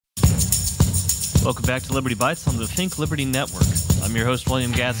Welcome back to Liberty Bites on the Think Liberty Network. I'm your host,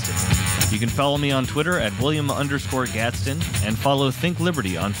 William Gadsden. You can follow me on Twitter at William_Gadsden and follow Think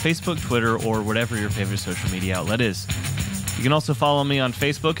Liberty on Facebook, Twitter, or whatever your favorite social media outlet is. You can also follow me on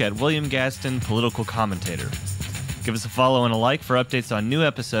Facebook at William Gadsden Political Commentator. Give us a follow and a like for updates on new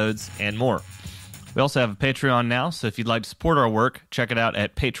episodes and more. We also have a Patreon now, so if you'd like to support our work, check it out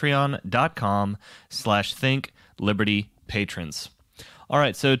at patreon.com/ThinkLibertyPatrons. All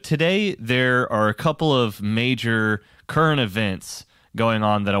right, so today there are a couple of major current events going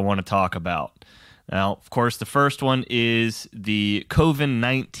on that I want to talk about. Now, of course, the first one is the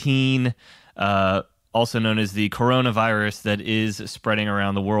COVID-19, also known as the coronavirus, that is spreading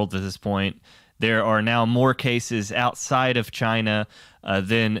around the world at this point. There are now more cases outside of China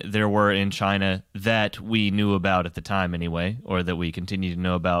than there were in China that we knew about at the time anyway, or that we continue to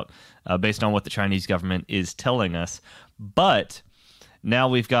know about based on what the Chinese government is telling us. But now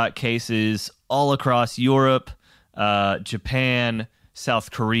we've got cases all across Europe, Japan, South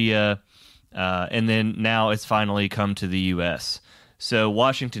Korea, and then now it's finally come to the U.S. So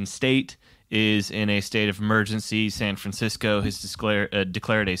Washington State is in a state of emergency. San Francisco has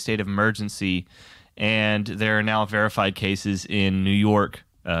declared a state of emergency, and there are now verified cases in New York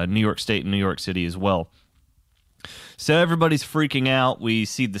State and New York City as well. So everybody's freaking out. We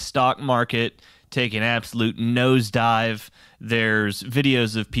see the stock market take an absolute nosedive. There's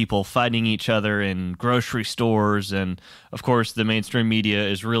videos of people fighting each other in grocery stores, and of course the mainstream media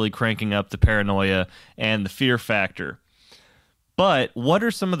is really cranking up the paranoia and the fear factor. But what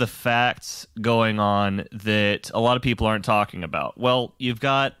are some of the facts going on that a lot of people aren't talking about? Well, you've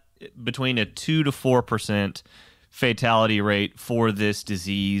got between a 2 to 4% fatality rate for this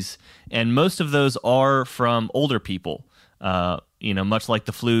disease, and most of those are from older people. Much like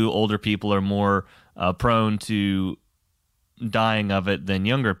the flu, older people are more prone to dying of it than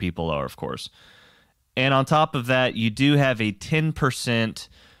younger people are, of course. And on top of that, you do have a 10%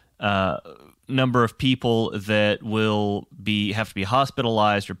 number of people that will have to be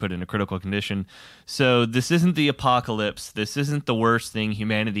hospitalized or put in a critical condition. So this isn't the apocalypse. This isn't the worst thing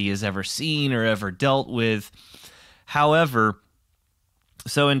humanity has ever seen or ever dealt with. However,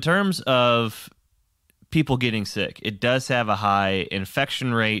 so in terms of people getting sick, it does have a high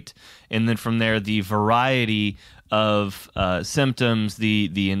infection rate, and then from there, the variety of symptoms,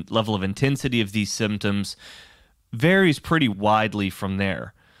 the level of intensity of these symptoms varies pretty widely from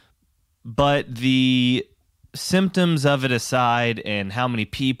there. But the symptoms of it aside, and how many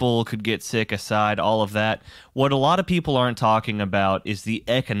people could get sick aside, all of that, what a lot of people aren't talking about is the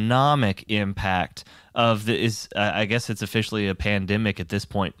economic impact of I guess it's officially a pandemic at this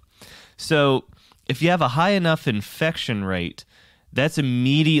point. So if you have a high enough infection rate, that's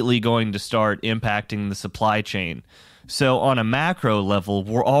immediately going to start impacting the supply chain. So on a macro level,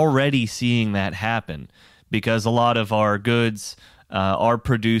 we're already seeing that happen because a lot of our goods are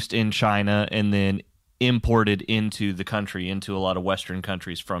produced in China and then imported into the country, into a lot of Western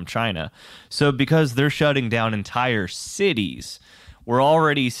countries from China. So because they're shutting down entire cities, we're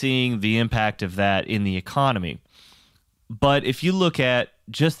already seeing the impact of that in the economy. But if you look at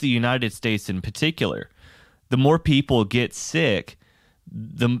just the United States in particular, the more people get sick,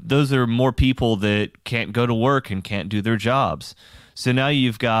 those are more people that can't go to work and can't do their jobs. So now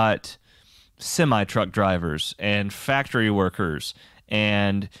you've got semi-truck drivers and factory workers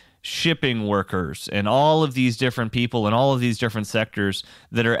and shipping workers and all of these different people in all of these different sectors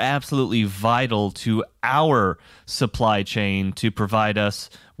that are absolutely vital to our supply chain to provide us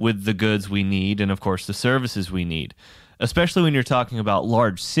with the goods we need and, of course, the services we need. Especially when you're talking about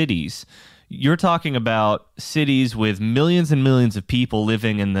large cities. You're talking about cities with millions and millions of people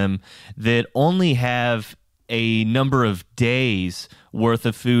living in them that only have a number of days worth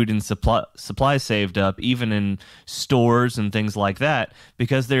of food and supplies saved up, even in stores and things like that,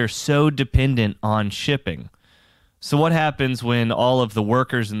 because they're so dependent on shipping. So what happens when all of the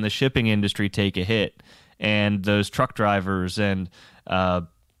workers in the shipping industry take a hit, and those truck drivers and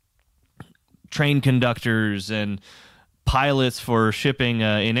train conductors and pilots for shipping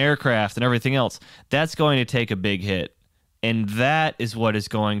in aircraft and everything else? That's going to take a big hit, and that is what is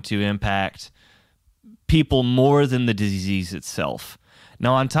going to impact people more than the disease itself.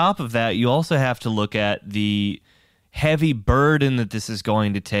 Now, on top of that, you also have to look at the heavy burden that this is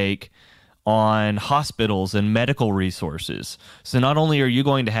going to take on hospitals and medical resources. So not only are you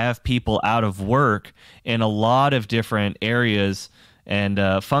going to have people out of work in a lot of different areas and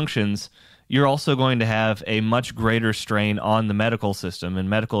functions, you're also going to have a much greater strain on the medical system and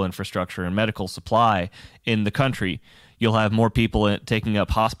medical infrastructure and medical supply in the country. You'll have more people taking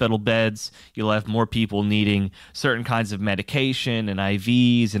up hospital beds. You'll have more people needing certain kinds of medication and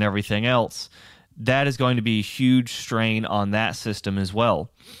IVs and everything else. that is going to be a huge strain on that system as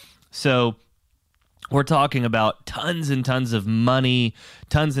well. So we're talking about tons and tons of money,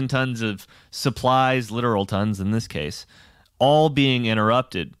 tons and tons of supplies, literal tons in this case, all being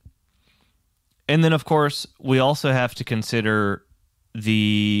interrupted. And then, of course, we also have to consider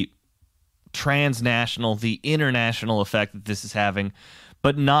the transnational, the international effect that this is having,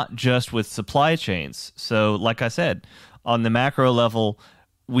 but not just with supply chains. So, like I said, on the macro level,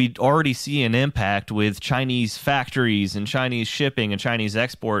 we already see an impact with Chinese factories and Chinese shipping and Chinese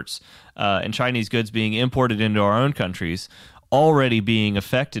exports and Chinese goods being imported into our own countries already being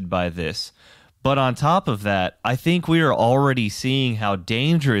affected by this. But on top of that, I think we are already seeing how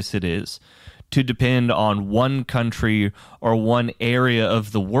dangerous it is to depend on one country or one area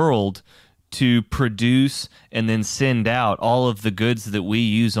of the world to produce and then send out all of the goods that we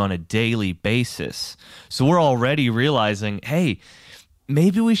use on a daily basis. So we're already realizing, hey,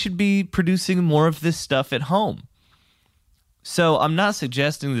 maybe we should be producing more of this stuff at home. So I'm not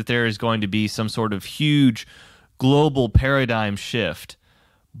suggesting that there is going to be some sort of huge global paradigm shift,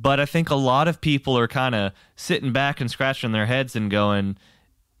 but I think a lot of people are kind of sitting back and scratching their heads and going,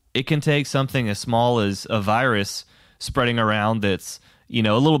 it can take something as small as a virus spreading around that's, a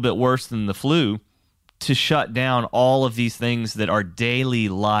little bit worse than the flu to shut down all of these things that our daily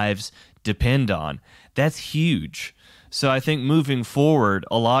lives depend on. That's huge. So I think moving forward,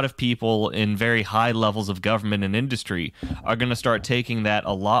 a lot of people in very high levels of government and industry are going to start taking that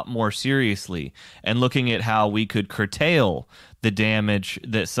a lot more seriously and looking at how we could curtail the damage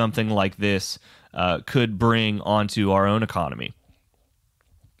that something like this could bring onto our own economy.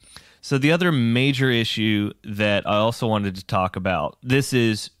 So the other major issue that I also wanted to talk about, this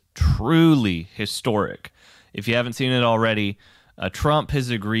is truly historic. If you haven't seen it already, Trump has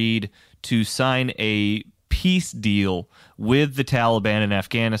agreed to sign a peace deal with the Taliban in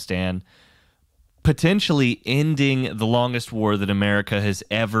Afghanistan, potentially ending the longest war that America has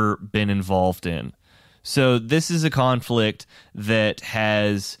ever been involved in. So this is a conflict that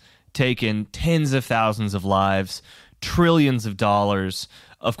has taken tens of thousands of lives, trillions of dollars.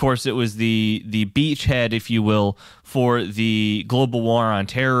 Of course, it was the beachhead, if you will, for the global war on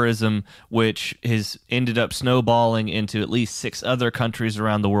terrorism, which has ended up snowballing into at least 6 other countries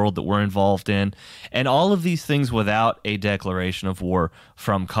around the world that we're involved in. And all of these things without a declaration of war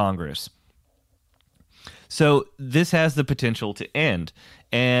from Congress. So this has the potential to end.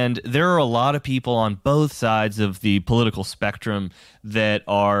 And there are a lot of people on both sides of the political spectrum that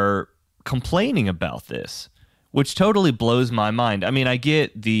are complaining about this, which totally blows my mind. I mean, I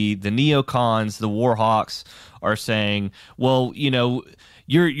get the neocons, the war hawks are saying, well,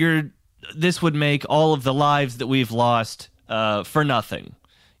 this would make all of the lives that we've lost for nothing,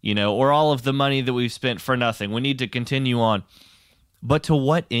 or all of the money that we've spent for nothing. We need to continue on. But to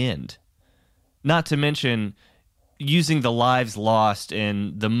what end? Not to mention using the lives lost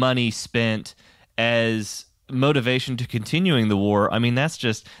and the money spent as motivation to continuing the war. I mean, that's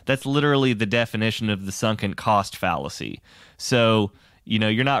literally the definition of the sunken cost fallacy. So,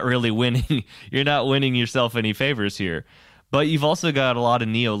 you're not really winning. You're not winning yourself any favors here. But you've also got a lot of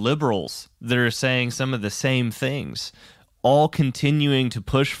neoliberals that are saying some of the same things, all continuing to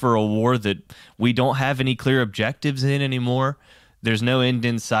push for a war that we don't have any clear objectives in anymore. There's no end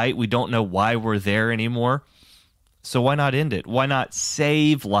in sight. We don't know why we're there anymore. So why not end it? Why not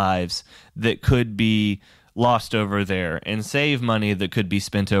save lives that could be lost over there and save money that could be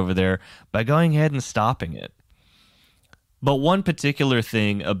spent over there by going ahead and stopping it? But one particular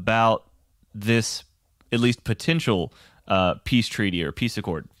thing about this, at least potential peace treaty or peace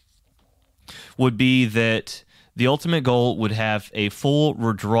accord, would be that the ultimate goal would have a full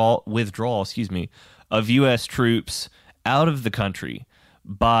withdrawal of U.S. troops out of the country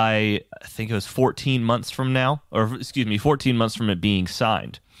by, I think it was 14 months from now, 14 months from it being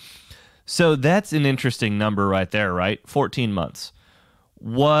signed. So that's an interesting number right there, right? 14 months.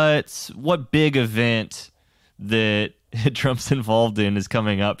 What big event that Trump's involved in is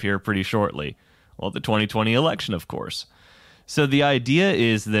coming up here pretty shortly? Well, the 2020 election, of course. So the idea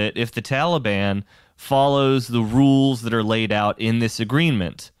is that if the Taliban follows the rules that are laid out in this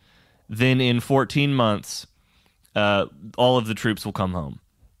agreement, then in 14 months, all of the troops will come home.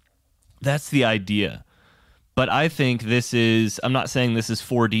 That's the idea. But I think I'm not saying this is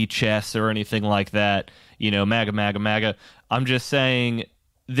 4D chess or anything like that, MAGA, MAGA, MAGA. I'm just saying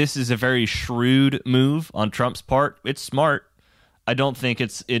this is a very shrewd move on Trump's part. It's smart. I don't think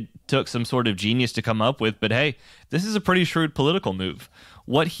it took some sort of genius to come up with, but hey, this is a pretty shrewd political move.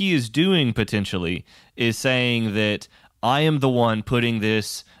 What he is doing potentially is saying that I am the one putting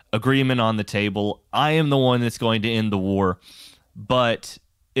this agreement on the table. I am the one that's going to end the war. But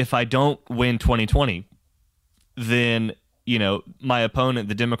if I don't win 2020, then, my opponent,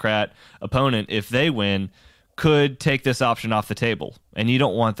 the Democrat opponent, if they win, could take this option off the table. And you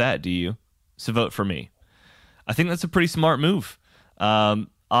don't want that, do you? So vote for me. I think that's a pretty smart move.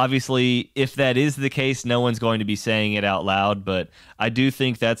 Obviously, if that is the case, no one's going to be saying it out loud, but I do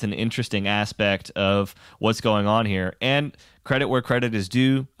think that's an interesting aspect of what's going on here. And credit where credit is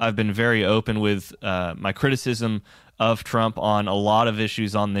due. I've been very open with my criticism of Trump on a lot of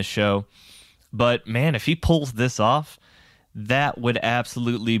issues on this show. But man, if he pulls this off, that would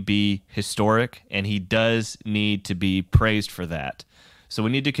absolutely be historic, and he does need to be praised for that. So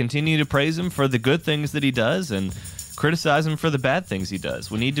we need to continue to praise him for the good things that he does and criticize him for the bad things he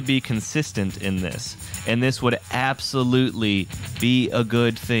does. We need to be consistent in this, and this would absolutely be a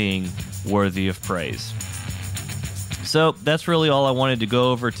good thing worthy of praise. So that's really all I wanted to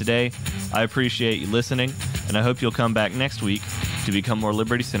go over today. I appreciate you listening, and I hope you'll come back next week to become more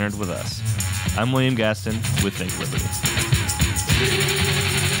liberty-centered with us. I'm William Gaston with Think Liberty.